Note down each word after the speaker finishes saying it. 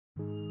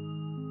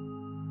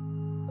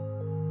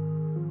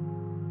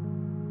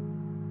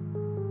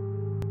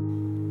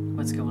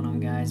What's going on,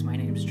 guys? My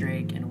name's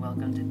Drake, and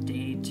welcome to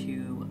day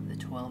 2 of the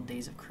 12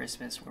 Days of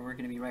Christmas, where we're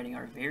going to be writing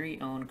our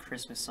very own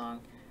Christmas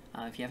song.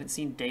 If you haven't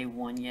seen day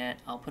 1 yet,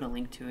 I'll put a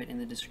link to it in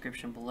the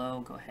description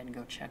below. Go ahead and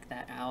go check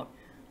that out.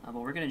 But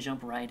we're going to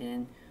jump right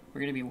in. We're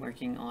going to be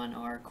working on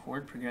our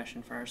chord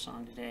progression for our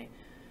song today.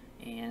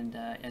 And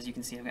as you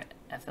can see, I've got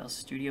FL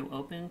Studio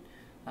open.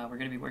 We're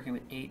going to be working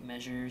with 8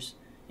 measures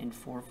in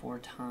 4/4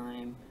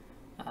 time,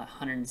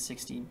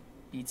 160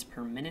 beats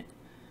per minute.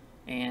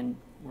 And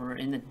we're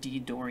in the D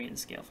Dorian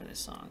scale for this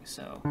song,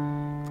 so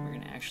we're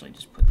going to actually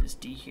just put this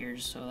D here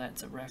so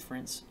that's a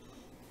reference.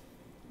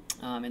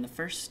 And the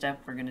first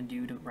step we're going to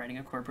do to writing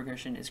a chord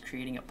progression is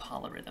creating a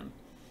polyrhythm,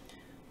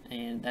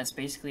 and that's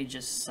basically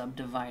just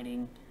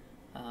subdividing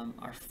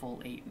our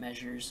full 8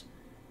 measures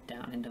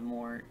down into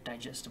more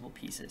digestible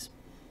pieces,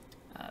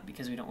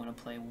 because we don't want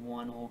to play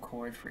one whole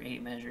chord for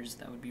 8 measures.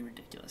 That would be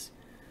ridiculous.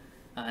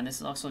 And this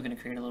is also going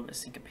to create a little bit of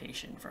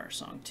syncopation for our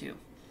song too.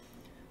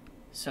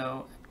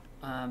 So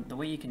the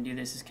way you can do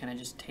this is kind of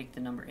just take the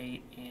number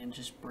 8 and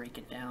just break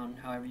it down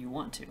however you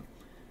want to.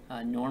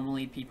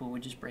 Normally people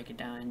would just break it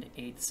down into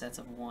 8 sets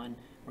of 1,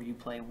 where you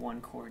play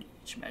 1 chord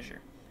each measure.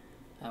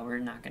 We're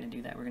not going to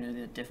do that. We're going to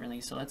do it differently.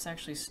 So let's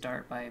actually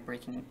start by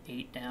breaking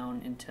 8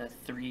 down into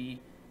 3,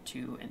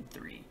 2, and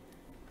 3.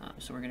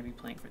 So we're going to be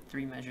playing for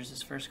 3 measures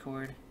this first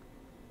chord,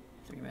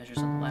 3 measures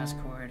on the last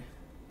chord,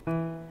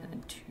 and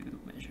then 2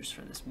 measures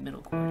for this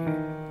middle chord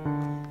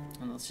here.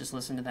 And let's just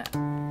listen to that.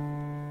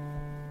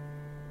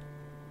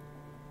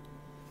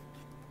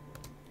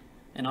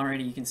 And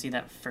already you can see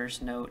that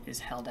first note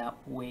is held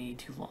out way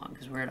too long,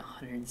 because we're at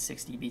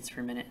 160 beats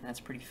per minute, and that's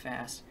pretty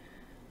fast,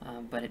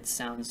 but it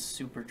sounds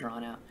super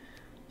drawn out.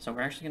 So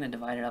we're actually going to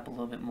divide it up a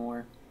little bit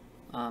more.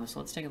 So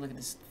let's take a look at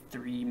this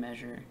 3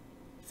 measure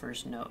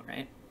first note,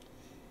 right?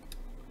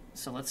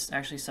 So let's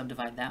actually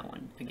subdivide that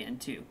one again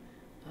too.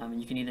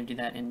 You can either do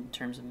that in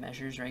terms of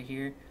measures right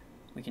here.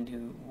 We can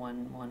do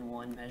 1, 1,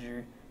 1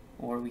 measure,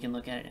 or we can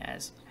look at it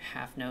as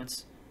half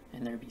notes,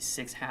 and there'd be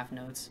 6 half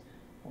notes.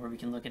 Or we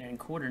can look at it in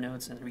quarter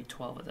notes, and there'll be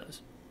 12 of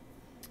those.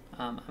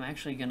 I'm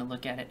actually going to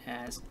look at it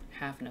as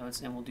half notes,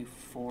 and we'll do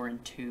 4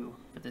 and 2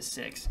 for the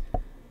 6,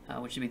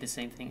 which would be the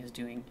same thing as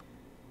doing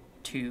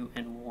 2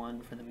 and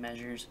 1 for the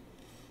measures.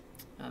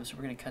 So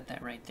we're going to cut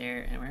that right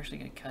there, and we're actually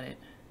going to cut it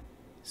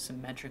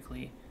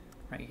symmetrically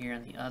right here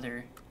on the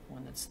other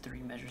one that's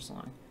 3 measures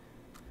long.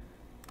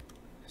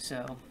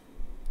 So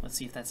let's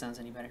see if that sounds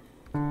any better.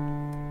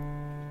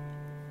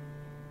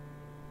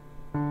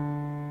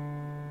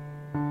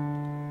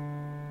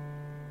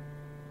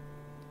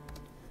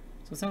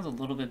 So it sounds a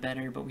little bit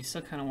better, but we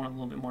still kind of want a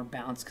little bit more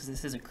bounce, because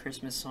this is a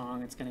Christmas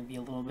song. It's going to be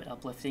a little bit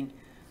uplifting.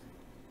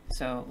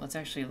 So let's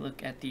actually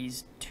look at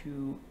these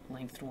 2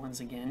 lengthed ones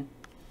again.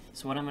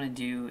 So what I'm going to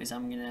do is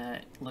I'm going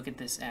to look at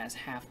this as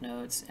half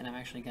notes, and I'm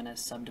actually going to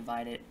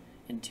subdivide it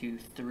into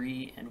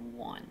 3 and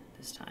 1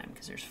 this time,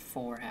 because there's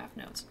 4 half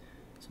notes.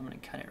 So I'm going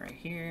to cut it right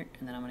here,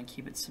 and then I'm going to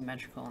keep it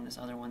symmetrical on this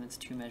other one that's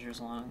 2 measures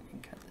long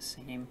and cut the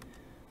same.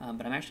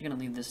 But I'm actually going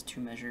to leave this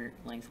 2 measure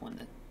length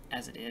one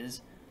as it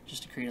is,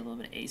 just to create a little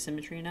bit of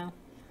asymmetry now,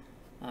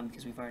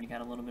 because we've already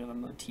got a little bit of a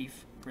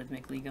motif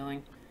rhythmically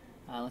going.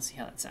 Let's see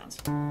how that sounds.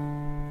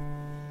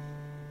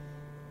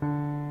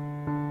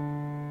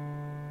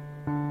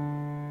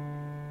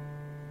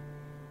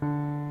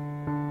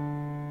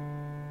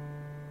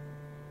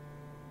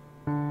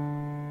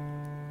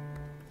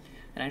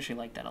 I actually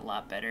like that a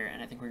lot better,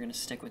 and I think we're going to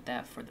stick with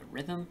that for the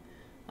rhythm.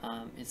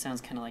 It sounds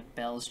kind of like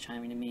bells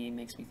chiming to me. It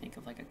makes me think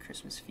of like a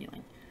Christmas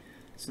feeling.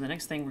 So the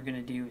next thing we're going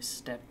to do is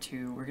step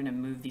 2. We're going to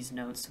move these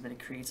notes so that it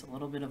creates a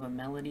little bit of a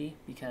melody,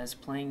 because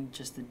playing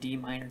just the D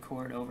minor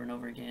chord over and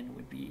over again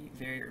would be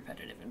very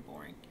repetitive and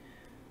boring.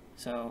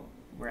 So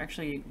we're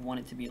actually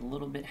want it to be a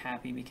little bit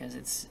happy, because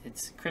it's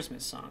a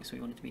Christmas song, so we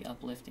want it to be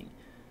uplifting.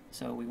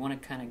 So we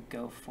want to kind of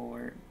go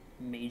for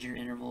major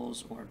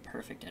intervals or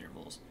perfect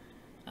intervals.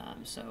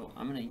 So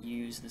I'm going to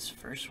use this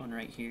first one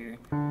right here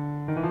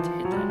to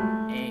hit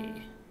that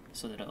A,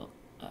 so that it'll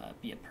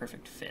be a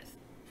perfect 5th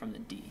from the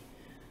D.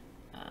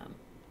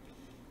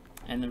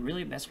 And the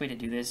really best way to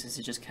do this is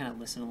to just kind of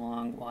listen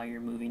along while you're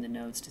moving the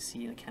notes to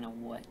see kind of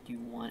what you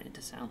want it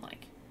to sound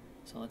like.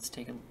 So let's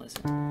take a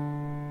listen.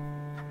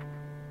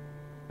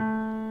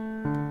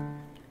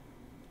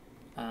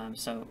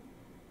 So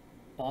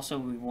also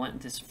we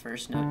want this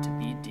first note to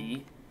be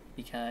D,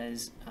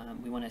 because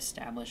we want to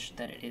establish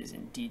that it is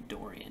in D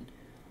Dorian.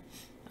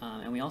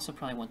 And we also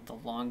probably want the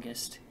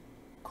longest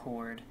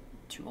chord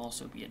to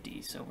also be a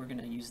D, so we're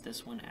going to use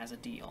this one as a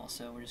D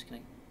also. We're just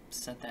going to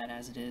set that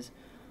as it is.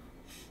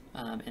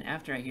 And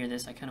after I hear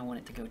this, I kind of want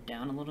it to go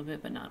down a little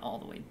bit, but not all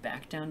the way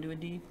back down to a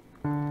D.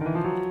 So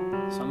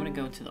I'm going to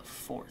go to the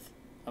 4th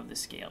of the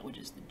scale, which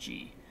is the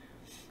G.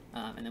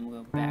 And then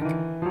we'll go back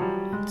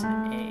up to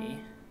the A.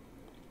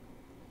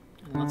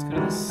 And let's go to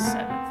the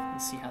 7th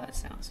and see how that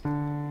sounds.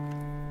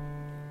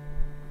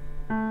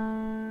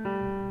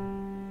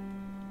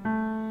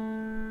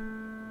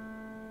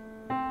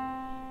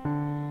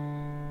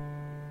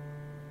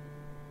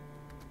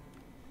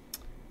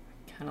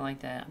 Kind of like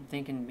that. I'm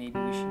thinking maybe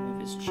we should move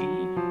this G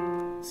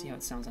see how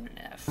it sounds on an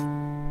F.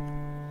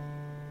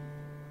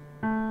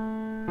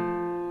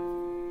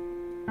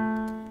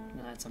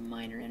 Now that's a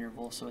minor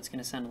interval, so it's going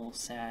to sound a little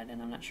sad,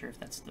 and I'm not sure if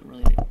that's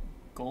really the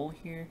goal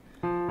here.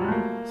 So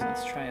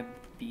let's try a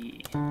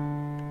B.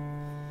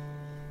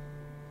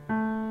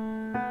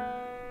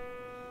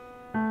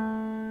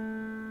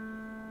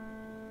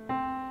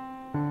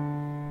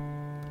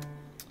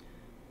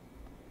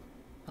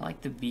 I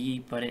like the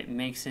B, but it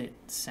makes it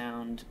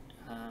sound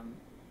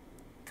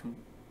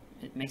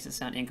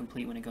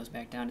incomplete when it goes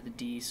back down to the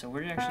D. So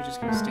we're actually just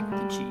going to stick with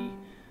the G,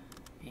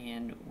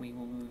 and we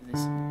will move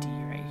this D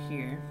right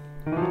here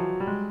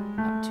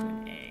up to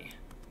an A,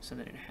 so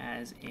that it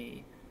has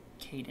a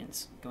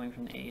cadence going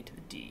from the A to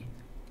the D.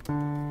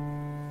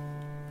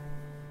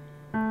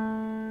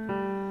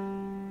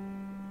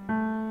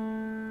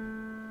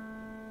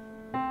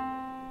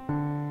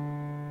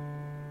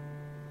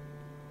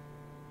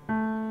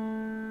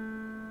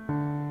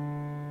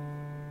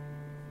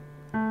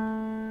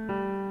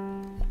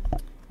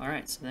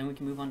 Alright, so then we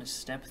can move on to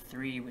step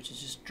 3, which is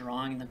just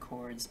drawing the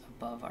chords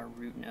above our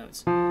root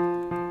notes.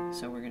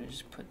 So we're going to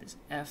just put this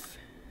F,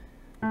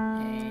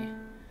 A,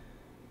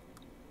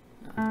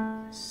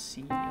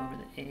 C over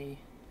the A,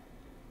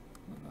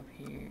 move up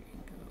here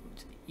and go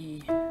to the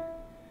E,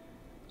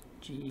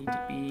 G to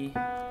B,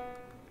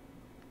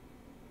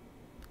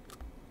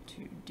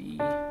 to D,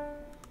 A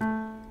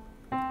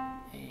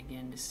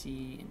again to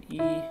C and E,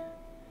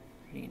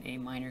 creating an A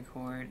minor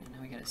chord, and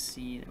now we got a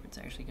C that it's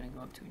actually going to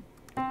go up to an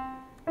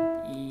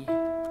E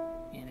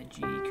and a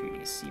G,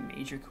 creating a C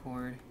major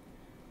chord,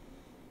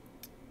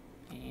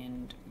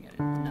 and we got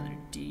another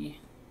D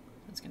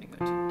that's going to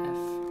go to F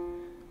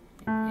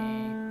and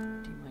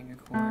A, D minor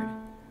chord,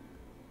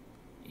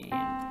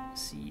 and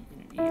C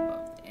and an E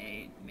above the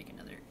A, make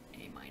another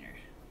A minor.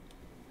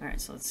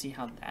 Alright, so let's see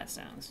how that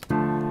sounds.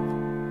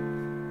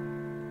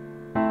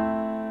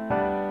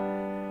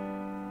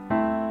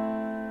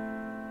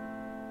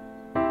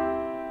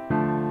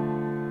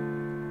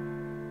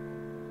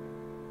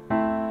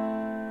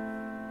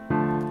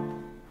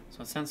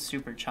 So it sounds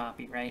super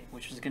choppy, right?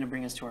 Which is going to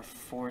bring us to our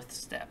 4th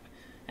step.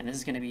 And this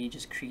is going to be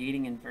just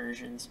creating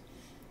inversions.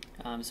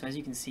 So as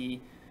you can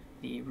see,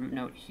 the root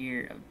note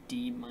here of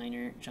D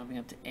minor jumping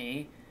up to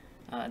A,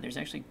 there's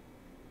actually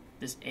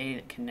this A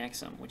that connects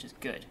them, which is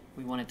good.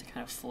 We want it to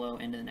kind of flow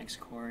into the next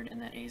chord,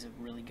 and that A is a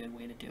really good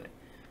way to do it.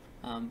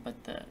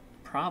 But the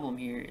problem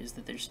here is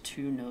that there's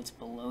 2 notes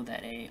below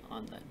that A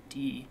on the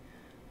D,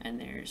 and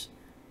there's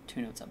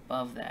 2 notes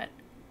above that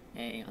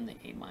A on the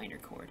A minor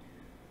chord.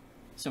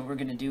 So what we're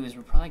going to do is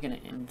we're probably going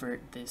to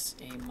invert this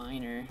A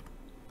minor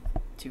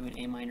to an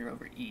A minor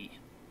over E,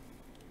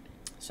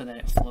 so that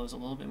it flows a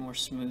little bit more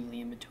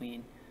smoothly in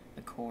between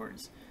the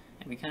chords.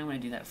 And we kind of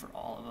want to do that for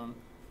all of them.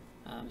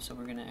 So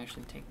we're going to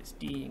actually take this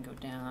D and go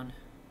down.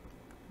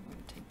 We're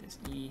going to take this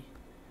E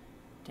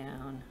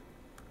down,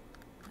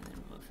 and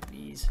then both of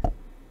these.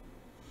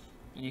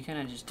 And you kind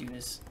of just do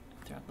this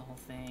throughout the whole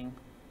thing.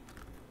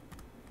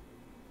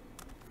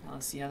 Now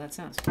let's see how that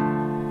sounds.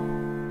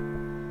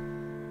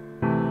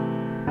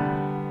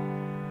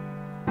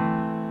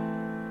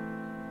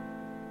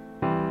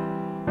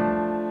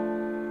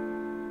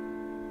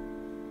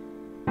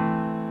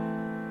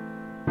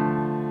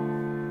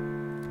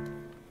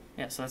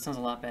 Yeah, so that sounds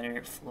a lot better.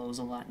 It flows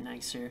a lot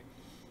nicer,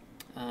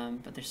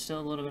 but there's still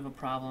a little bit of a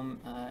problem.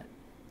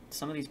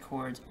 Some of these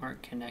chords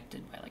aren't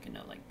connected by like a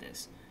note like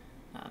this,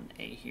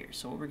 A here.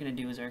 So what we're going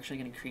to do is we're actually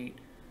going to create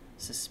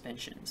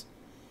suspensions,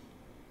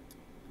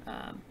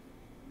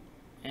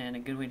 and a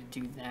good way to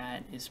do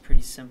that is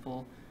pretty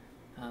simple.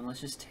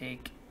 Let's just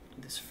take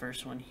this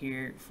first one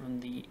here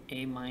from the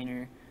A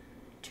minor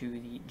to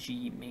the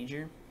G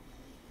major.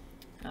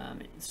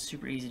 It's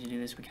super easy to do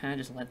this. We kind of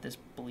just let this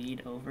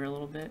bleed over a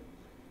little bit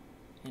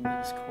into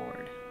this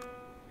chord,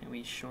 and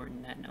we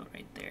shorten that note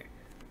right there.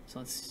 So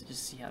let's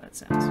just see how that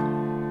sounds.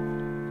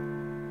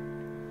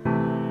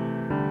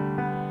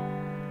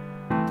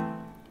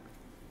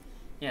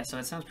 Yeah, so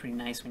it sounds pretty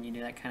nice when you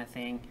do that kind of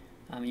thing.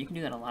 You can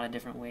do that a lot of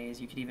different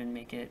ways. You could even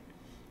make it,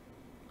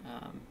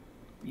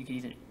 you could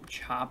either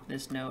chop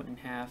this note in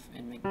half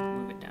and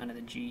move it down to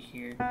the G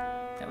here.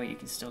 That way you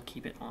can still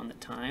keep it on the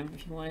time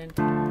if you wanted.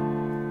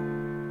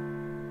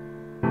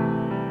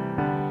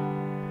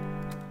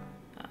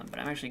 But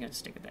I'm actually going to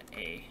stick with that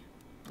A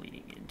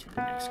leading into the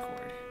next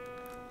chord.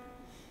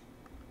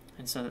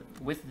 And so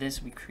with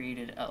this we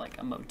created like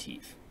a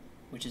motif,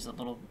 which is a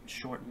little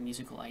short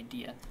musical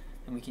idea,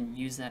 and we can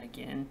use that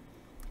again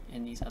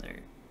in these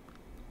other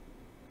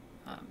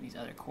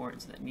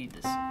chords that need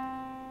this.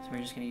 So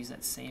we're just going to use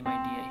that same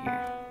idea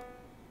here,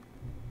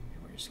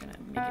 and we're just going to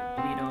make it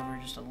bleed over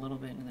just a little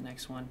bit into the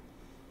next one.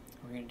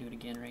 We're going to do it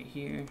again right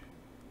here.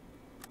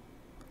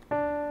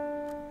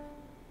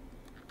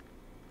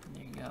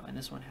 There you go, and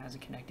this one has a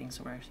connecting,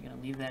 so we're actually going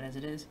to leave that as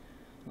it is.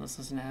 And let's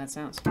listen to how it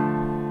sounds.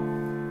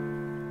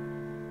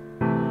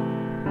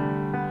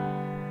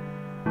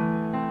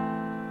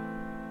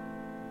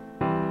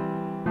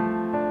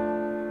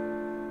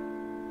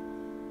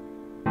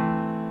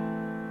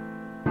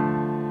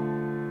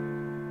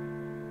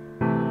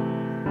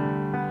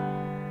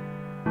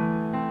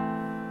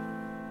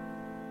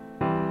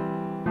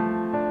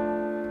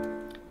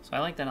 So I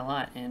like that a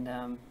lot, and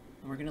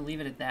we're going to leave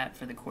it at that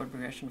for the chord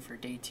progression for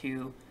day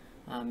 2.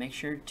 Make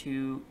sure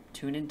to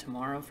tune in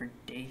tomorrow for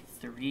day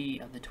 3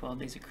 of the 12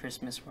 Days of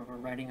Christmas, where we're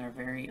writing our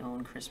very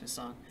own Christmas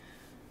song.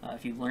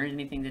 If you've learned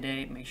anything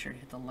today, make sure to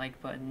hit the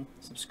like button,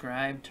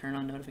 subscribe, turn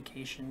on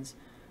notifications.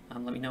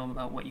 Let me know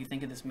about what you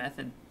think of this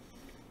method,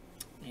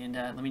 and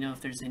let me know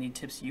if there's any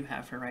tips you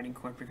have for writing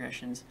chord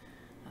progressions,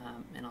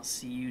 and I'll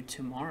see you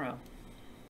tomorrow.